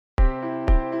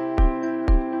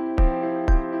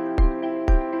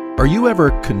Are you ever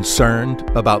concerned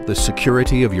about the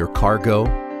security of your cargo?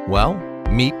 Well,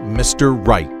 meet Mr.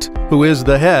 Wright, who is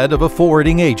the head of a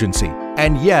forwarding agency.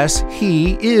 And yes,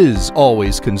 he is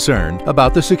always concerned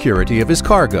about the security of his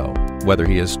cargo, whether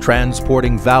he is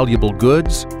transporting valuable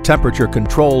goods,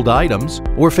 temperature-controlled items,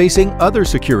 or facing other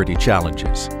security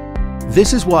challenges.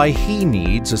 This is why he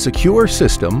needs a secure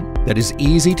system that is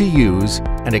easy to use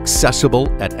and accessible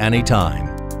at any time.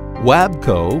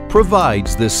 WABCO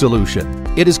provides this solution.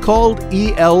 It is called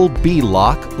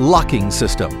ELB-Lock Locking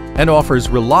System and offers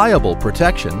reliable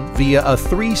protection via a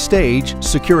 3-stage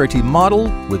security model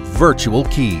with virtual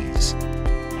keys.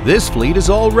 This fleet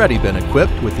has already been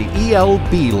equipped with the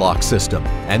ELB-Lock system,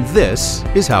 and this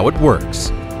is how it works.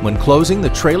 When closing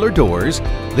the trailer doors,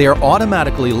 they are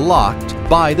automatically locked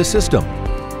by the system.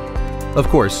 Of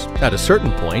course, at a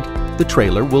certain point, the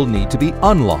trailer will need to be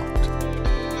unlocked.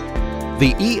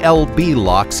 The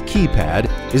ELB-Lock's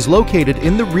keypad is located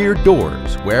in the rear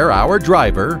doors where our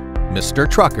driver, Mr.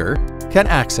 Trucker, can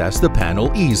access the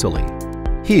panel easily.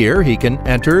 Here he can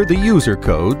enter the user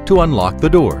code to unlock the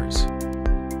doors.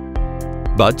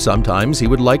 But sometimes he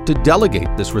would like to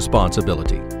delegate this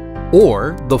responsibility,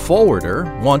 or the forwarder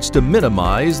wants to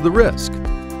minimize the risk.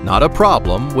 Not a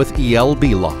problem with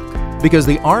ELB-Lock, because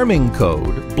the arming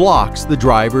code blocks the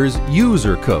driver's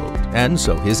user code and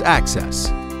so his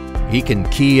access. He can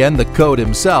key in the code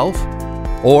himself,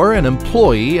 or an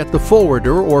employee at the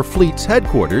forwarder or fleet's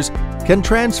headquarters can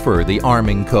transfer the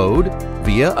arming code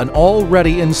via an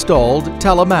already installed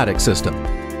telematic system,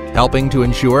 helping to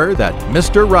ensure that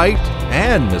Mr. Wright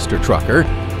and Mr. Trucker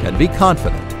can be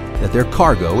confident that their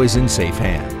cargo is in safe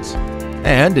hands.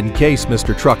 And in case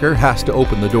Mr. Trucker has to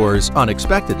open the doors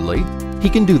unexpectedly, he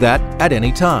can do that at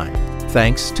any time,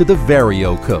 thanks to the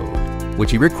Vario code,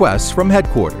 which he requests from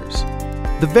headquarters.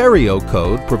 The Vario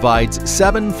code provides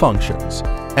 7 functions,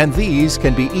 and these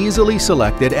can be easily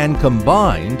selected and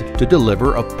combined to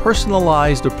deliver a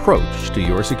personalized approach to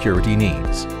your security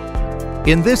needs.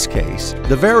 In this case,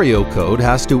 the Vario code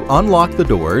has to unlock the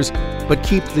doors but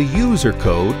keep the user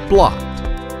code blocked.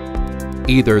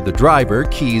 Either the driver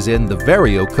keys in the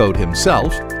Vario code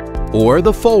himself, or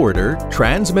the forwarder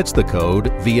transmits the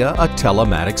code via a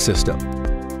telematic system.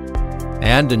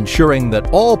 And ensuring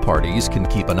that all parties can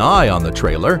keep an eye on the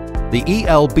trailer, the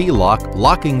ELB-Lock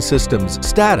locking system's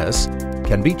status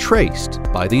can be traced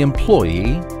by the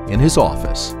employee in his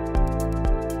office.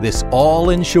 This all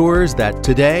ensures that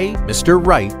today, Mr.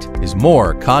 Wright is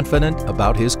more confident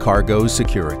about his cargo's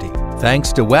security.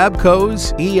 Thanks to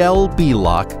WABCO's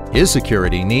ELB-Lock, his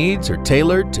security needs are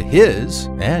tailored to his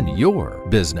and your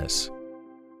business.